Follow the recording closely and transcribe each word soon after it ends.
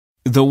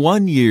The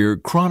One-Year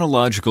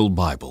Chronological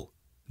Bible,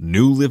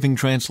 New Living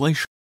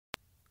Translation.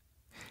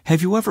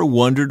 Have you ever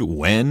wondered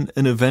when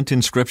an event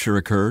in Scripture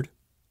occurred?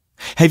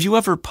 Have you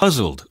ever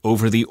puzzled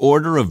over the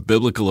order of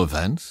biblical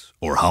events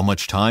or how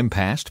much time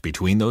passed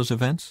between those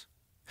events?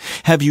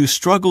 Have you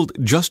struggled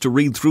just to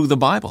read through the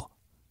Bible?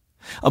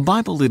 A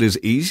Bible that is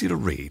easy to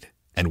read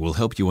and will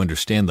help you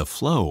understand the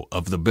flow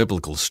of the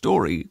biblical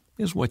story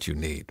is what you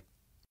need.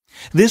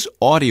 This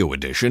audio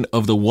edition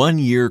of the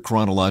One-Year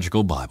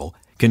Chronological Bible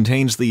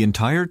contains the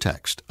entire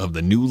text of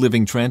the New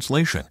Living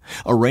Translation,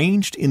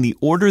 arranged in the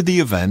order the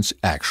events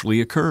actually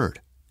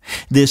occurred.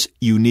 This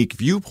unique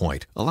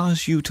viewpoint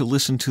allows you to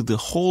listen to the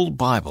whole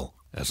Bible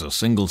as a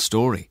single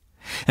story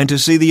and to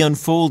see the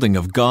unfolding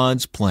of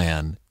God's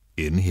plan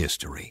in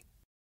history.